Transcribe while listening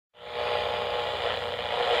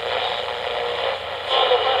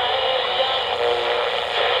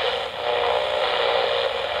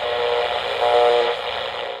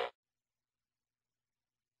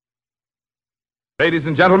Ladies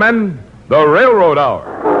and gentlemen, the Railroad Hour.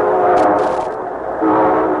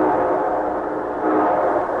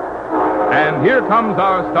 And here comes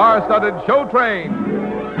our star-studded show train.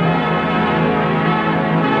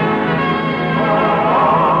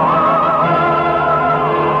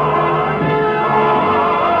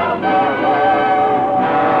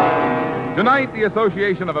 Tonight, the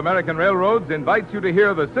Association of American Railroads invites you to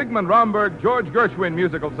hear the Sigmund Romberg, George Gershwin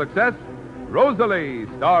musical success, Rosalie,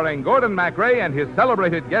 starring Gordon MacRae and his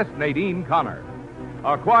celebrated guest, Nadine Connor.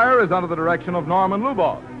 Our choir is under the direction of Norman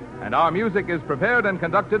Luboff, and our music is prepared and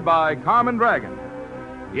conducted by Carmen Dragon.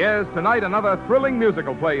 Yes, tonight another thrilling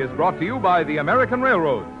musical play is brought to you by the American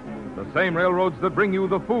Railroads, the same railroads that bring you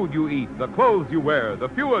the food you eat, the clothes you wear, the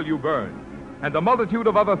fuel you burn, and the multitude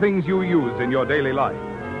of other things you use in your daily life.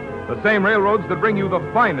 The same railroads that bring you the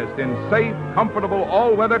finest in safe, comfortable,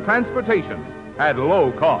 all-weather transportation at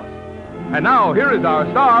low cost. And now, here is our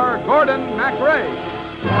star, Gordon MacRae.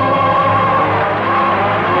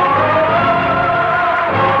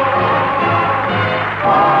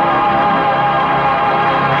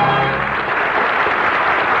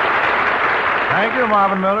 Thank you,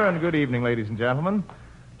 Marvin Miller, and good evening, ladies and gentlemen.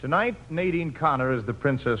 Tonight, Nadine Connor is the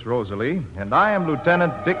Princess Rosalie, and I am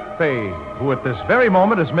Lieutenant Dick Fay, who at this very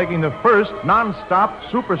moment is making the first non-stop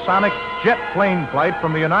supersonic jet plane flight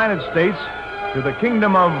from the United States to the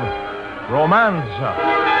kingdom of Romanza.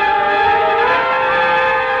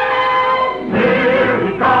 Here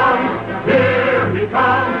he comes, here he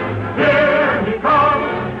comes, here he comes,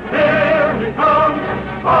 here he comes.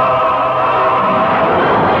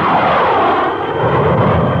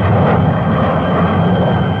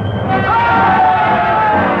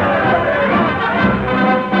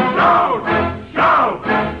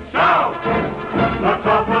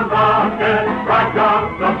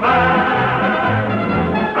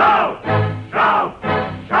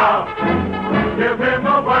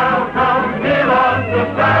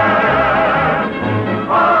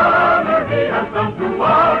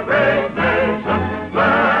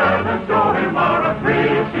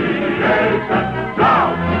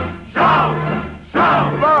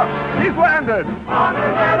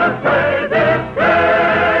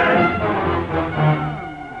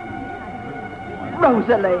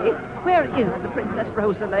 Rosalie, where is the Princess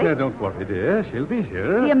Rosalie? Don't worry, dear. She'll be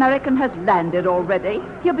here. The American has landed already.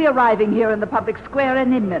 He'll be arriving here in the public square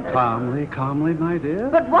any minute. Calmly, my dear.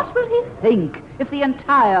 But what will he think if the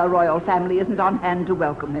entire royal family isn't on hand to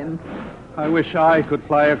welcome him? I wish I could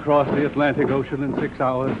fly across the Atlantic Ocean in 6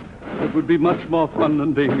 hours. It would be much more fun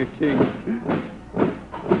than being a king.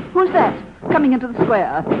 Who's that coming into the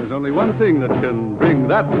square? There's only one thing that can bring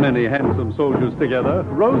that many handsome soldiers together,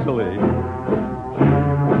 Rosalie.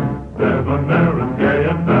 Debonair and gay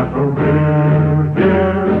and dapper, we're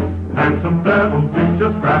here. Handsome devils, we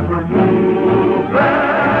just grab her blue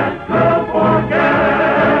dress. Girl,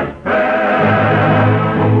 forget fair.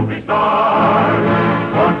 Movie stars,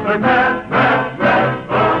 once they met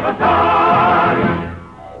for the stars.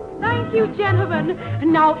 Thank you, gentlemen.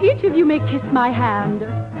 And now each of you may kiss my hand.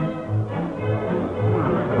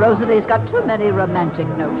 Rosalie's got too many romantic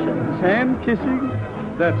notions. Hand kissing?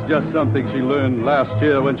 That's just something she learned last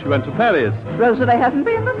year when she went to Paris. Rosalie hasn't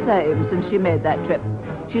been the same since she made that trip.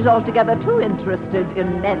 She's altogether too interested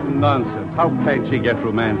in men. Nonsense. How can she get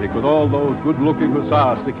romantic with all those good-looking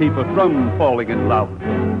hussars to keep her from falling in love?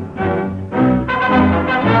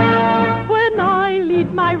 When I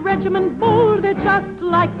lead my regiment bold, they're just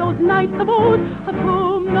like those knights of old, of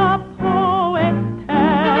whom the poets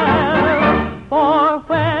tell. For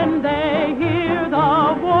when they hear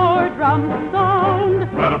the war drums sound,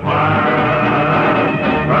 Red a flag.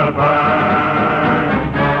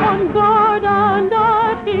 On guard and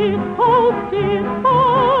at his post is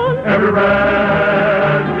found. Every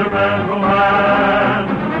regiment will land.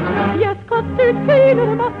 Yes, custard, cane,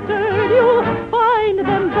 and mustard, you'll find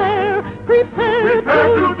them there, prepared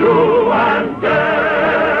to do and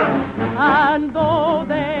dare. And though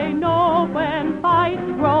they know when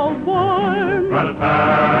fights grow warm,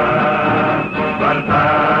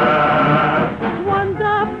 one's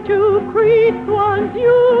apt to crease one's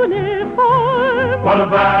uniform. What a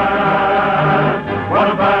band, what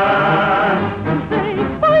a band. They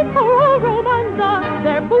fight for old Romanza,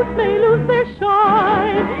 their boots may lose their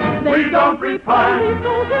shine. They We don't repine. We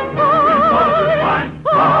soldiers fine.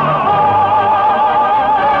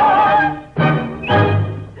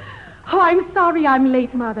 Oh, I'm sorry I'm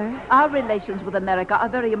late, Mother. Our relations with America are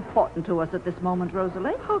very important to us at this moment,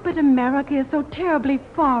 Rosalie. Oh, but America is so terribly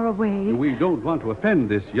far away. We don't want to offend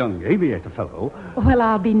this young aviator fellow. Well,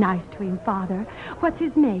 I'll be nice to him, Father. What's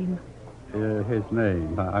his name? His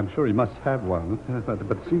name. I'm sure he must have one, but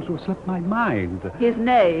it seems to have slipped my mind. His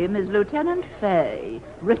name is Lieutenant Fay.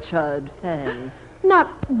 Richard Fay. Not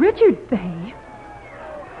Richard Fay.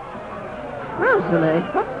 Rosalie,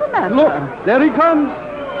 what's the matter? Look, there he comes.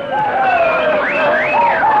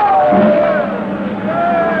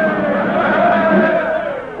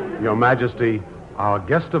 Your Majesty, our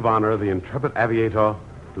guest of honor, the intrepid aviator,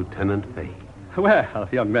 Lieutenant Fay. Well,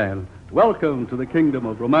 young man, welcome to the kingdom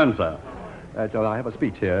of Romanza. I have a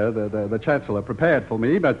speech here. The Chancellor prepared for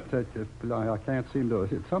me, but I can't seem to...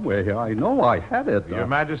 It's somewhere here. I know I had it. Your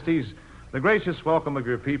Majesties, the gracious welcome of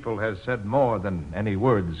your people has said more than any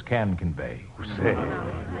words can convey. Say,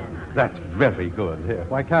 that's very good. Here,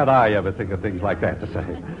 why can't I ever think of things like that to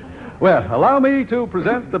say? Well, allow me to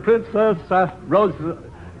present the Princess Rosalie.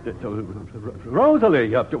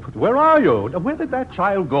 Where are you? Where did that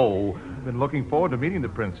child go? I've been looking forward to meeting the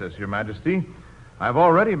princess, Your Majesty. I've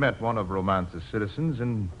already met one of Romance's citizens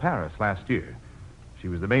in Paris last year. She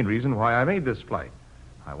was the main reason why I made this flight.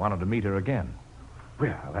 I wanted to meet her again.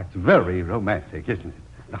 Well, that's very romantic, isn't it?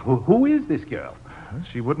 Now, who is this girl?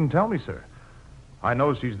 She wouldn't tell me, sir. I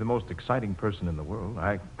know she's the most exciting person in the world.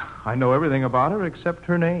 I know everything about her except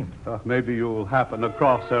her name. Maybe you'll happen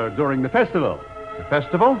across her during the festival. The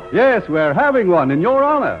festival? Yes, we're having one in your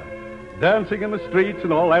honor. Dancing in the streets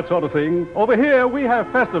and all that sort of thing. Over here, we have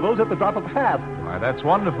festivals at the drop of a hat. Why, that's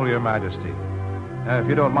wonderful, Your Majesty. If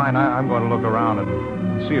you don't mind, I'm going to look around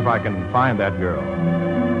and see if I can find that girl.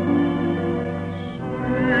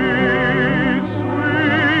 Sweet,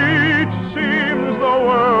 sweet seems the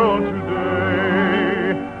world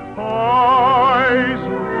today. Aye,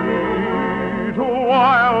 sweet,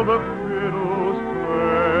 while the fiddles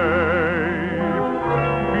play.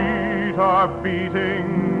 Feet are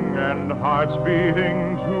beating and hearts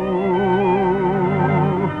beating too.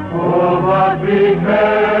 Oh, but be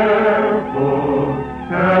careful,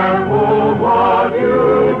 careful what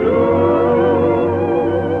you do.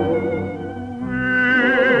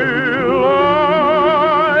 Will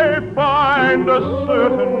I find a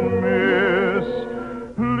certain miss?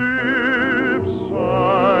 Lips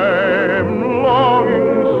I'm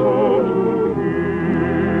longing so to kiss.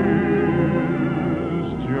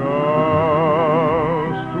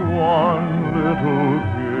 Just one little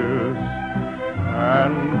kiss,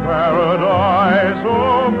 and paradise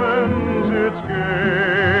opens its gates.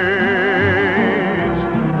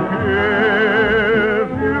 If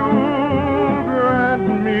you'll grant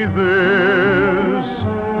me this,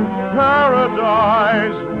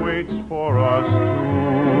 paradise waits for us two.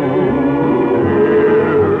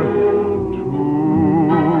 To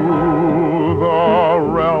the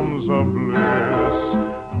realms of bliss,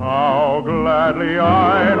 how gladly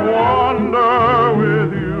I'd wander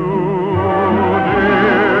with you,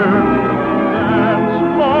 dear. Dance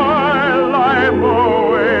my life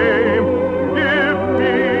away. Give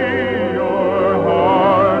me your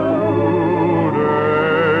heart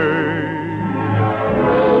today.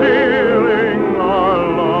 Sealing our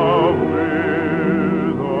love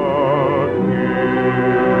with a kiss.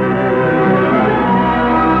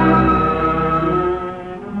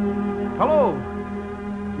 Hello.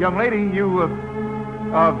 Young lady, you,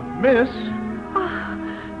 miss?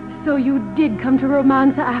 So you did come to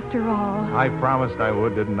Romanza after all. I promised I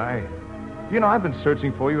would, didn't I? You know, I've been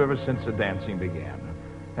searching for you ever since the dancing began.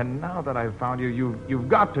 And now that I've found you, you've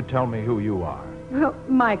got to tell me who you are. Well,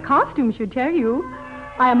 my costume should tell you.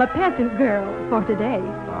 I am a peasant girl for today.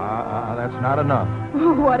 That's not enough.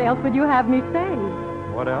 What else would you have me say?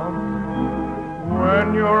 What else?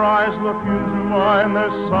 When your eyes look into mine,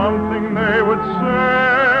 there's something they would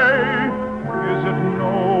say. Is it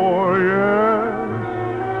no or yes?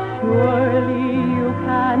 Surely you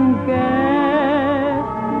can guess.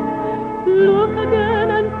 Look again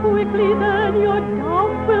and quickly, then your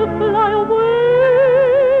doubt will fly away.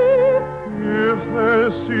 If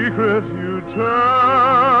there's secret you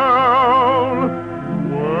tell,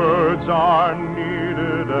 words are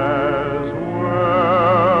needed as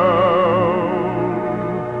well.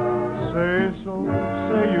 Say so,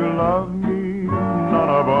 say you love me, none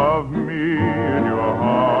above me in your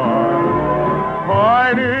heart.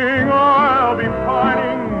 Pining, I'll be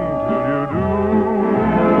pining till you do.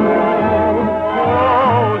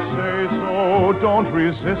 Oh, say so, don't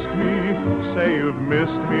resist me. Say you've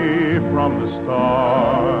missed me from the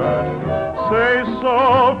start. Say so,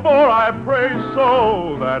 for I pray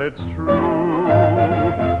so that it's true.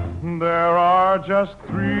 There are just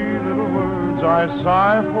 3 little words I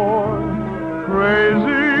sigh for,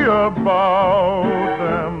 crazy about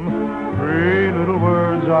them. 3 little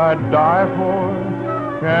words I'd die for,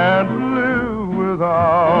 can't live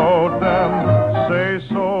without them. Say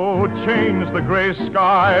so, change the gray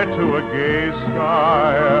sky to a gay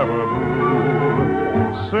sky ever blue.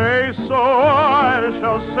 Say so, I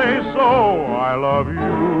shall say so, I love you.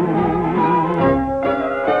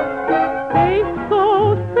 Say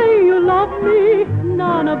so, say you love me,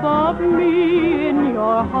 none above me in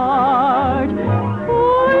your heart.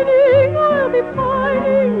 Pining, I'll be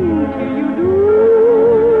pining till you do.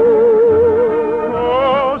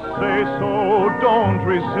 Oh, say so, don't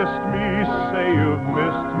resist me, say you've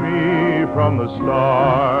missed me from the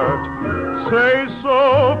start. Say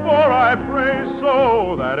so, for I pray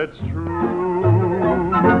so that it's true.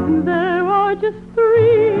 There are just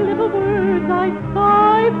 3 little words I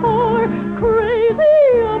sigh for,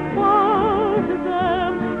 crazy about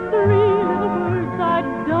them. 3 little words I'd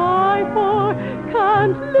die for,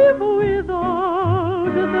 can't live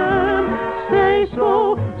without them. Say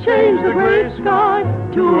so, change the gray sky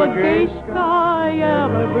to a gay sky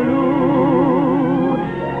ever blue.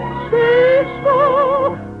 Say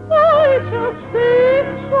so, I shall say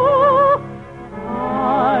so,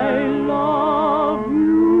 I love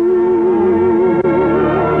you.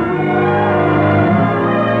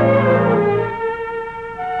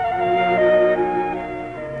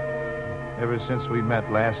 Ever since we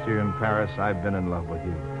met last year in Paris, I've been in love with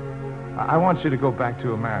you. I want you to go back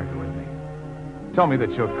to America with me. Tell me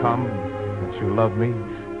that you'll come, that you love me.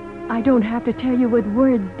 I don't have to tell you with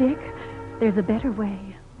words, Dick. There's a better way.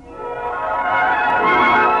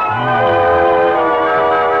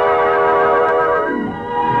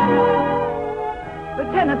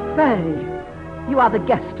 Lieutenant Fay, you are the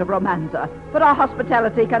guest of Romanza, but our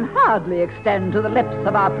hospitality can hardly extend to the lips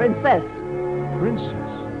of our princess. Princess?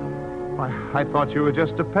 I thought you were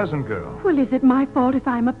just a peasant girl. Well, is it my fault if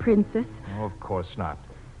I'm a princess? Oh, of course not.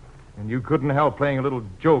 And you couldn't help playing a little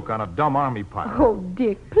joke on a dumb army pilot. Oh,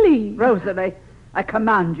 Dick, please. Rosalie, I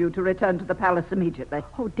command you to return to the palace immediately.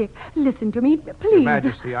 Oh, Dick, listen to me, please. Your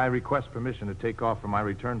Majesty, I request permission to take off for my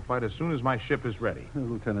return flight as soon as my ship is ready.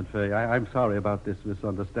 Lieutenant Fay, I'm sorry about this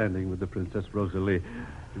misunderstanding with the Princess Rosalie.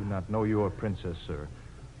 I do not know you a princess, sir.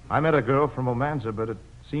 I met a girl from Romanza, but it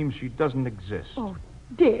seems she doesn't exist. Oh,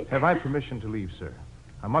 Dick. Have I permission to leave, sir?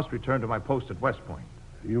 I must return to my post at West Point.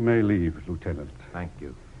 You may leave, Lieutenant. Thank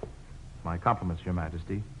you. My compliments, Your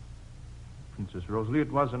Majesty. Princess Rosalie,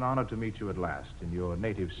 it was an honor to meet you at last in your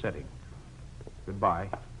native setting. Goodbye.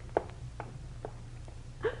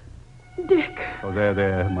 Dick. Oh,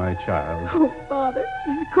 there, my child. Oh, Father,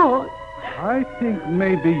 he's gone. I think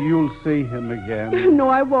maybe you'll see him again. No,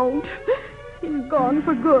 I won't. He's gone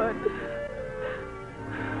for good.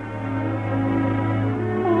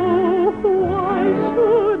 Oh, why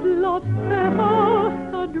should love set us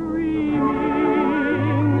a-dreaming?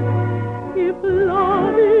 If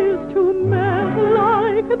love is to melt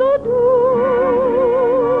like the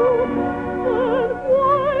dew, then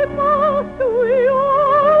why must we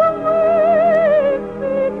always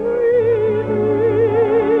be dreaming?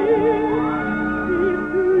 If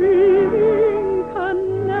dreaming can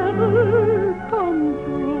never come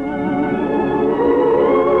true,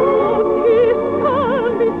 kiss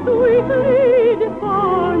can be sweetly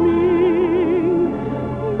disarming,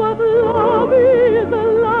 but love is a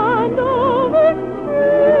land of extremes.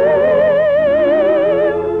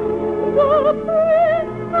 The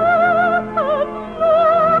princess had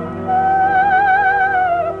looked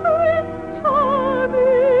very charming,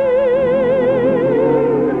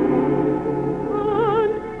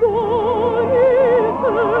 and gone is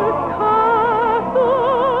her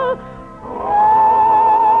castle.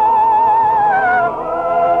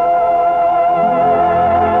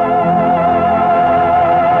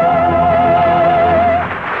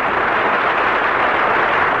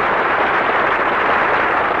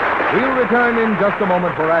 We'll return in just a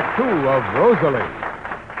moment for Act Two of Rosalie.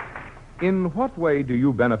 In what way do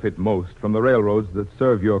you benefit most from the railroads that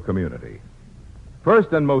serve your community?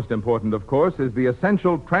 First and most important, of course, is the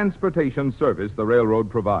essential transportation service the railroad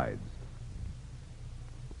provides.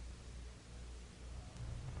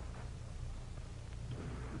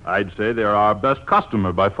 I'd say they're our best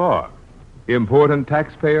customer by far. Important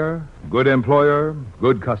taxpayer, good employer,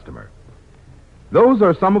 good customer. Those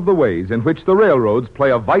are some of the ways in which the railroads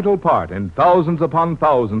play a vital part in thousands upon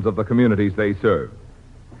thousands of the communities they serve.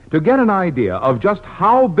 To get an idea of just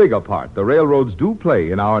how big a part the railroads do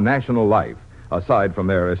play in our national life, aside from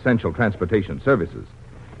their essential transportation services,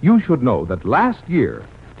 you should know that last year,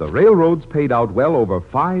 the railroads paid out well over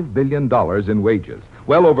 $5 billion in wages,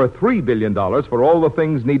 well over $3 billion for all the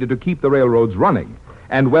things needed to keep the railroads running,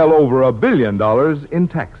 and well over $1 billion in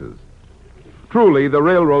taxes. Truly, the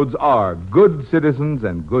railroads are good citizens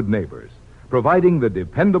and good neighbors, providing the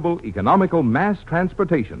dependable, economical mass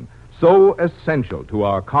transportation so essential to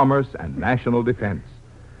our commerce and national defense,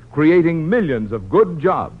 creating millions of good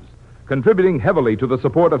jobs, contributing heavily to the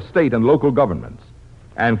support of state and local governments,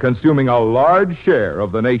 and consuming a large share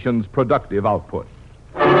of the nation's productive output.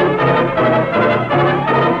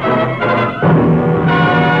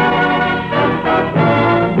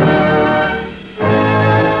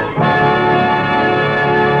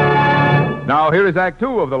 Now, here is Act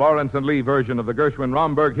Two of the Lawrence and Lee version of the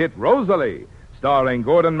Gershwin-Romberg hit Rosalie, starring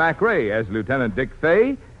Gordon MacRae as Lieutenant Dick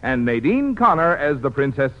Fay and Nadine Connor as the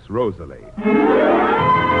Princess Rosalie.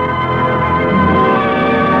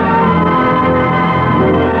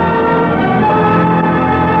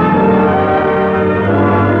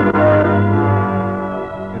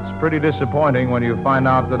 It's pretty disappointing when you find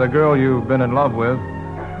out that a girl you've been in love with,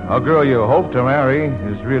 a girl you hope to marry,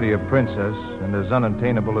 is really a princess and as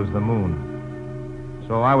unattainable as the moon.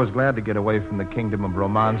 So I was glad to get away from the kingdom of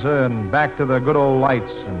Romanza and back to the good old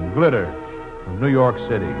lights and glitter of New York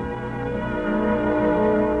City.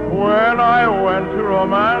 When I went to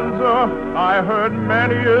Romanza, I heard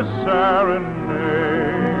many a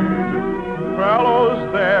serenade.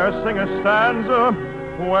 Fellows there sing a stanza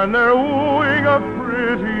when they're wooing a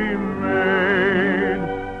pretty maid.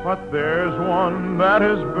 But there's one that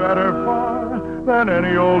is better far than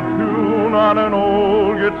any old tune on an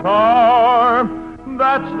old guitar.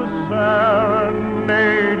 That's the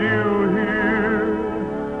serenade you hear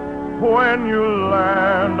when you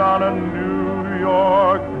land on a New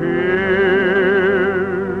York pier.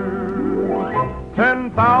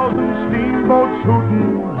 10,000 steamboats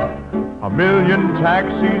hooting, a million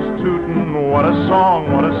taxis tooting. What a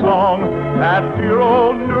song, what a song, that dear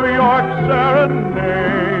old New York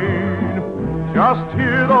serenade. Just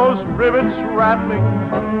hear those rivets rattling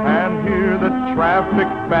and hear the traffic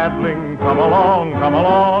battling. Come along,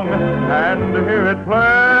 and hear it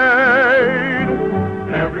played.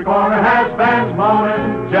 Every corner has bands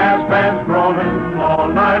moaning, jazz bands groaning all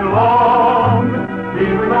night long.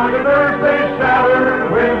 Even on your Thursday shatter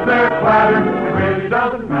with their clatter, it really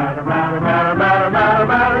doesn't matter.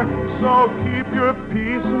 So keep your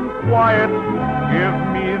peace and quiet. Give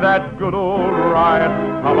me that good old riot.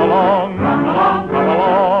 Come along,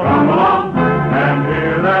 and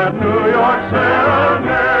hear that New York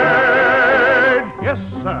serenade. Yes,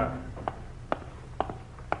 sir.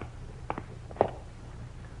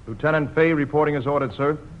 Lieutenant Fay reporting as ordered,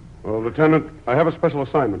 sir. Well, Lieutenant, I have a special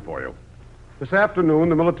assignment for you. This afternoon,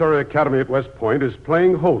 the Military Academy at West Point is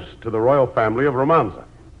playing host to the royal family of Romanza.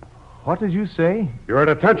 What did you say? You're at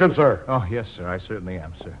attention, sir. Oh, yes, sir. I certainly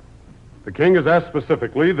am, sir. The king has asked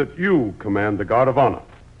specifically that you command the Guard of Honor.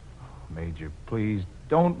 Major, please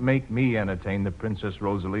don't make me entertain the Princess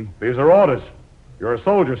Rosalie. These are orders. You're a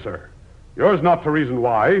soldier, sir. Yours not to reason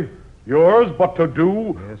why. Yours but to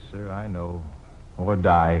do. Yes, sir, I know. Or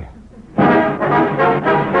die.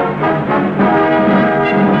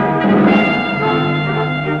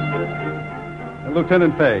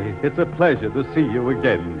 Lieutenant Fay, it's a pleasure to see you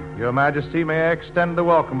again. Your Majesty, may I extend the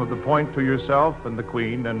welcome of the point to yourself and the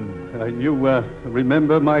Queen and... You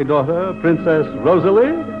remember my daughter, Princess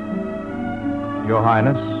Rosalie? Your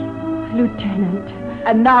Highness? Lieutenant,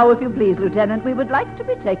 And now, if you please, Lieutenant, we would like to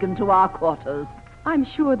be taken to our quarters. I'm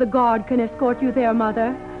sure the guard can escort you there,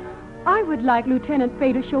 Mother. I would like Lieutenant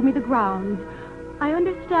Fay to show me the grounds. I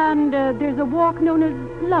understand there's a walk known as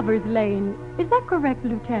Lover's Lane. Is that correct,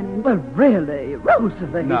 Lieutenant? Well, really,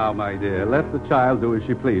 Rosalie. Now, my dear, let the child do as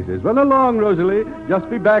she pleases. Run along, Rosalie. Just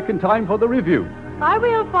be back in time for the review. I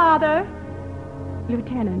will, Father.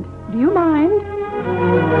 Lieutenant, do you mind?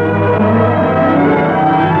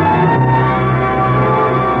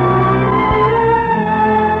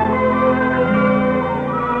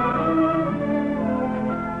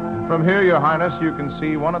 From here, Your Highness, you can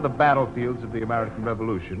see one of the battlefields of the American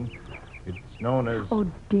Revolution. It's known as... Oh,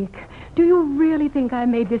 Dick, do you really think I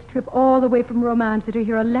made this trip all the way from Romanza to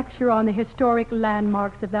hear a lecture on the historic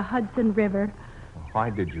landmarks of the Hudson River? Why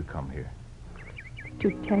did you come here?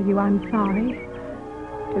 To tell you I'm sorry.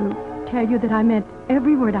 To tell you that I meant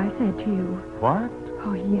every word I said to you. What?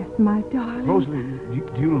 Oh, yes, my darling. Rosalie,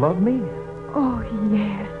 do you love me? Oh,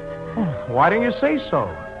 yes. Why didn't you say so?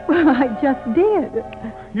 Well, I just did.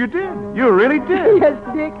 You did? You really did? Yes,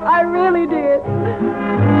 Dick, I really did.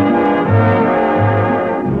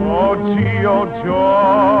 Oh, gee, oh,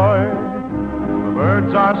 joy, the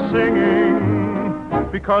birds are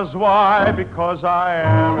singing. Because why? Because I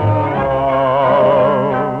am in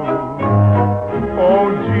love. Oh,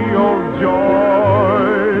 gee, oh,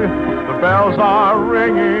 joy, the bells are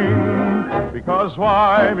ringing. Because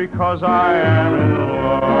why? Because I am in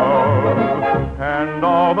love. And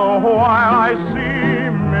all the while I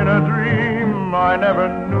seem in a dream I never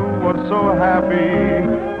knew was so happy.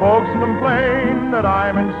 Folks complain that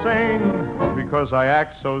I'm insane because I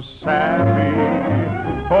act so sappy.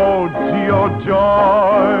 Oh, gee, oh,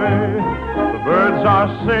 joy, the birds are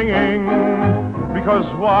singing. Because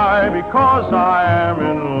why? Because I am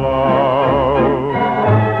in love.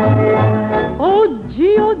 Oh,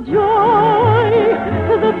 gee, oh, joy,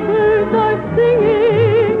 the birds are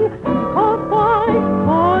singing. Because why?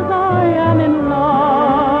 Because I am in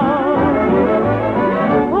love.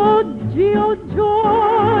 Oh, gee, oh,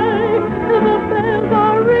 joy, the bells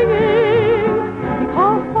are ringing.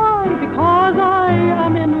 Because why? Because I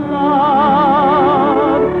am in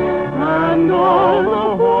love. And all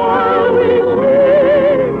the while we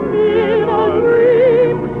dream in a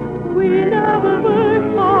dream, we never were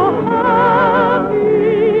so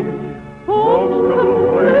happy. Folks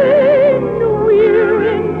complain we're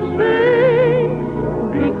insane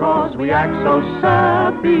because we act so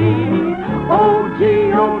sappy. Oh,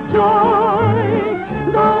 gee, oh, joy,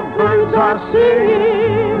 the birds are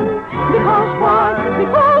singing. Because why?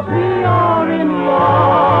 Because we are in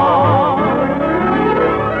love.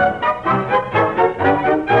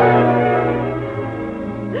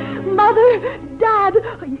 Mother, Dad,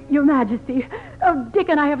 Your Majesty, Dick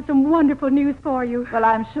and I have some wonderful news for you. Well,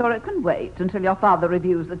 I'm sure it can wait until your father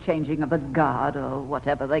reviews the changing of the guard, or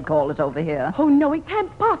whatever they call it over here. Oh, no, it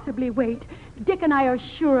can't possibly wait. Dick and I are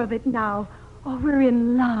sure of it now. Oh, we're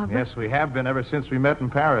in love. Yes, we have been ever since we met in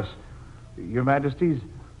Paris. Your Majesties,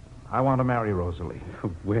 I want to marry Rosalie.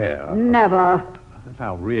 Well, Never.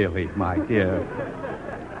 now really, my dear.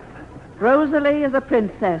 Rosalie is a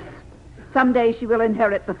princess. Someday she will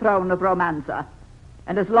inherit the throne of Romanza.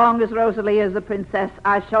 And as long as Rosalie is a princess,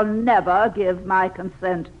 I shall never give my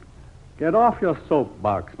consent. Get off your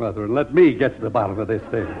soapbox, Mother, and let me get to the bottom of this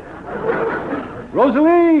thing.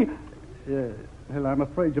 Rosalie! Well, I'm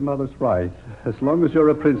afraid your mother's right. As long as you're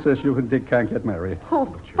a princess, you and Dick can't get married. Oh,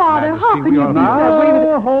 Father, how Majesty, can we you are be not- that way with...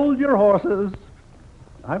 Now, hold your horses.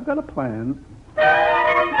 I've got a plan.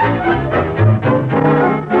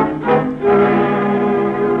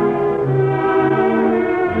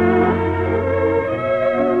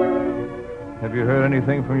 Have you heard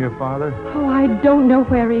anything from your father? Oh, I don't know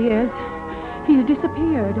where he is. He's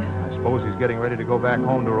disappeared. I suppose he's getting ready to go back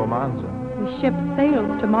home to Romanza. The ship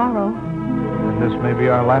sails tomorrow. And this may be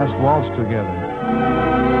our last waltz together.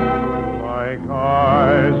 Like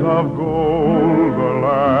eyes of gold, the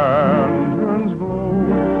lanterns glow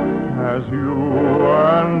as you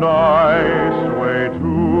and I sway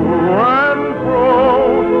to and fro.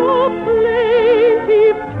 A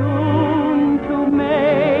plaintive tune to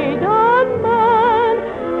maiden man,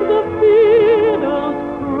 the fiddles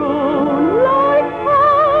croon like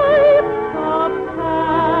pipes of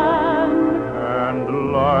Pan. And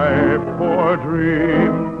life for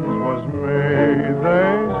dreams was made,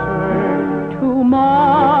 they say.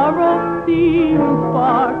 Tomorrow seems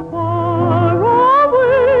far, far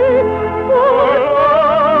away. For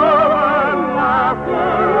love and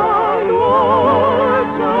laughter are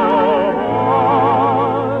yours of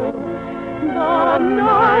the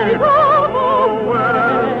night of a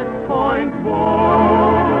West Point boy.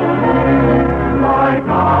 Like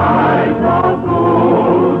eyes of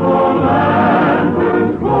gold, the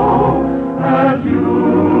lanterns glow as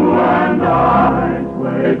you and I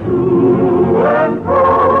sway to and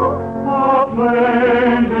fro. A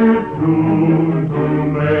plaintive tune to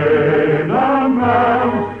maiden man,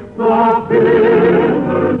 the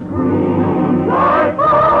fiddlers croon like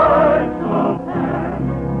pipes of Pan.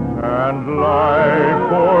 And life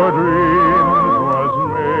for dreams was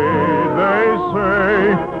made, they say.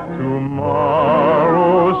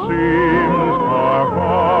 Tomorrow seems far,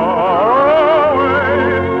 far away.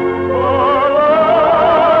 For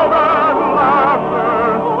love and laughter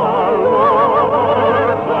are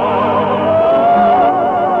words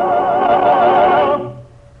of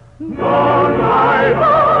the night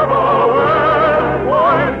of a West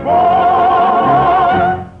Point boy.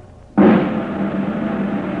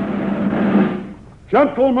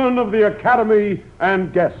 Gentlemen of the Academy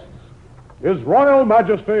and guests, His Royal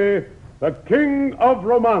Majesty, the King of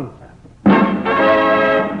Romance.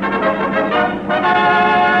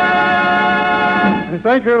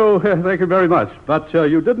 Thank you very much. But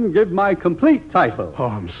you didn't give my complete title. Oh,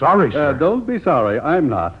 I'm sorry, sir. Don't be sorry. I'm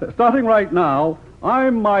not. Starting right now,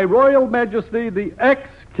 I'm My Royal Majesty, the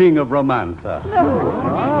ex-King of Romanza.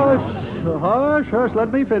 Hush,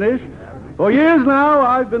 let me finish. For years now,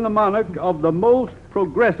 I've been the monarch of the most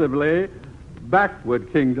progressively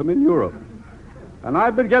backward kingdom in Europe. And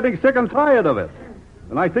I've been getting sick and tired of it.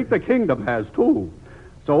 And I think the kingdom has, too.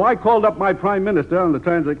 So I called up my prime minister on the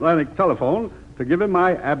transatlantic telephone to give him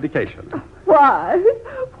my abdication. Why?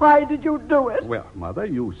 Why did you do it? Well, Mother,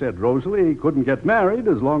 you said Rosalie couldn't get married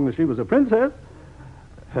as long as she was a princess.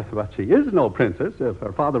 But she is no princess if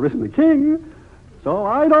her father isn't the king. So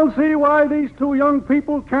I don't see why these two young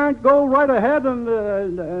people can't go right ahead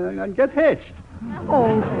and get hitched.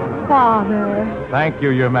 Oh, Father. Thank you,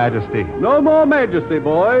 Your Majesty. No more majesty,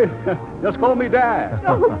 boy. Just call me Dad.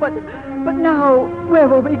 Oh, but now, where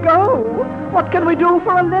will we go? What can we do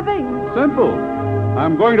for a living? Simple.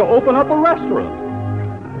 I'm going to open up a restaurant.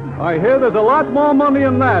 I hear there's a lot more money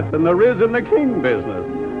in that than there is in the king business.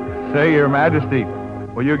 Say, Your Majesty,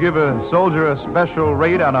 will you give a soldier a special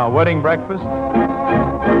rate on our wedding breakfast?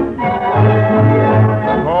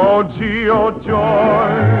 Oh, gee, oh, joy,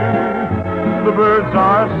 the birds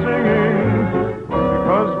are singing.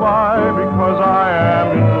 Because why? Because I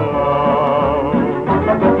am in love.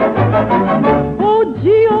 Oh,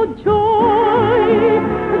 gee, oh, joy,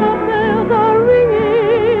 the bells are ringing.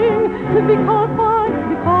 Because why?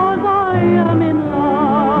 Because I am in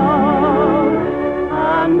love.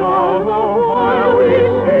 And all the while we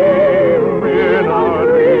sleep in our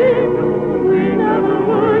dream, we never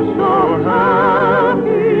were so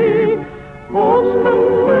happy. Folks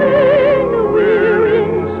complain we're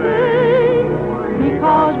insane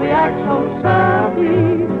because we act so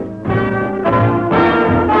sappy.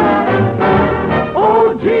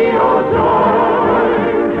 Oh, gee, oh, joy,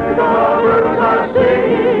 the birds are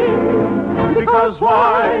singing. Because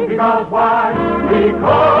why? Because why?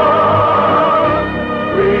 Because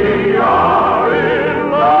we are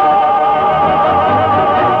in love.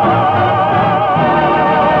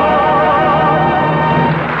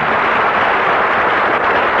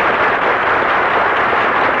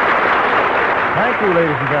 Thank you,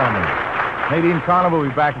 ladies and gentlemen. Nadine Connor will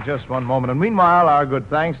be back in just one moment. And meanwhile, our good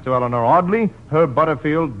thanks to Eleanor Audley, Herb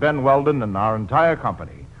Butterfield, Ben Weldon, and our entire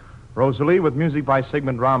company. Rosalie, with music by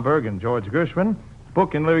Sigmund Romberg and George Gershwin.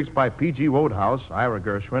 Book and lyrics by P.G. Wodehouse, Ira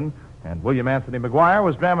Gershwin, and William Anthony McGuire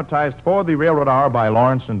was dramatized for the Railroad Hour by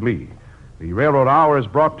Lawrence and Lee. The Railroad Hour is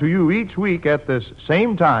brought to you each week at this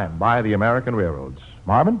same time by the American Railroads.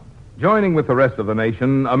 Marvin? Joining with the rest of the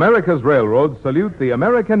nation, America's railroads salute the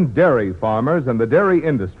American dairy farmers and the dairy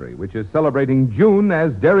industry, which is celebrating June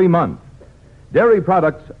as Dairy Month. Dairy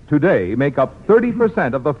products today make up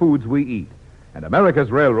 30% of the foods we eat. And America's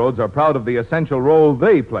railroads are proud of the essential role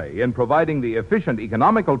they play in providing the efficient,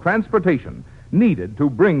 economical transportation needed to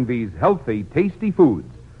bring these healthy, tasty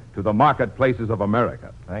foods to the marketplaces of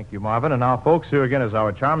America. Thank you, Marvin. And now, folks, here again is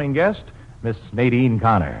our charming guest, Miss Nadine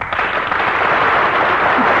Connor.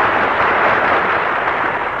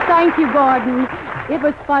 Thank you, Gordon. It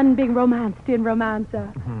was fun being romanced in Romancer.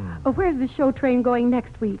 Where's the show train going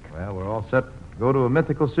next week? Well, we're all set to go to a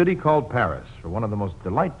mythical city called Paris for one of the most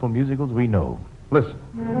delightful musicals we know. Listen.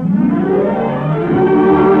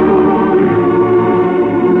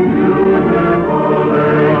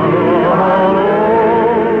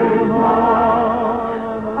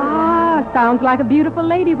 Sounds like a beautiful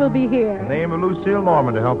lady will be here. The name of Lucille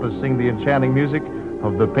Norman to help us sing the enchanting music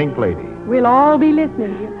of the Pink Lady. We'll all be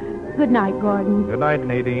listening. Good night, Gordon. Good night,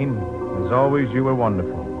 Nadine. As always, you were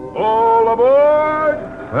wonderful. All aboard!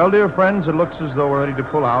 Well, dear friends, it looks as though we're ready to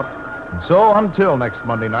pull out. And so, until next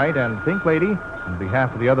Monday night, and Pink Lady, on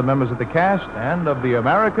behalf of the other members of the cast and of the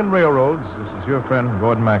American Railroads, this is your friend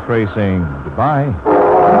Gordon MacRae saying goodbye.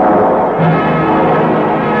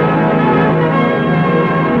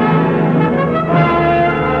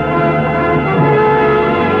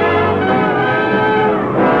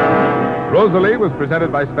 Rosalie was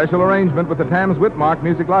presented by special arrangement with the Tams Whitmark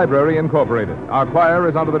Music Library, Incorporated. Our choir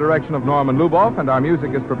is under the direction of Norman Luboff, and our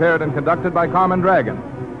music is prepared and conducted by Carmen Dragon.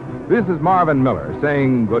 This is Marvin Miller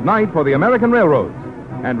saying good night for the American Railroads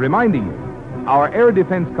and reminding you, our Air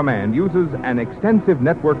Defense Command uses an extensive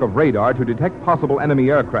network of radar to detect possible enemy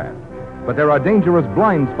aircraft. But there are dangerous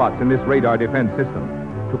blind spots in this radar defense system.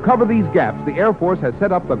 To cover these gaps, the Air Force has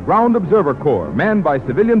set up the Ground Observer Corps, manned by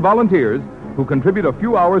civilian volunteers who contribute a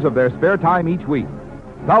few hours of their spare time each week.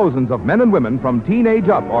 Thousands of men and women from teenage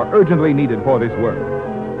up are urgently needed for this work.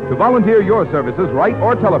 To volunteer your services, write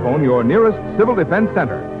or telephone your nearest Civil Defense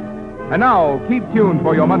Center. And now, keep tuned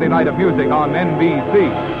for your Monday night of music on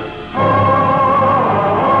NBC.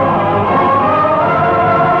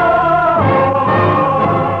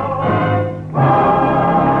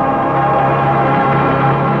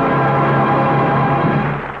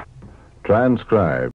 Transcribed.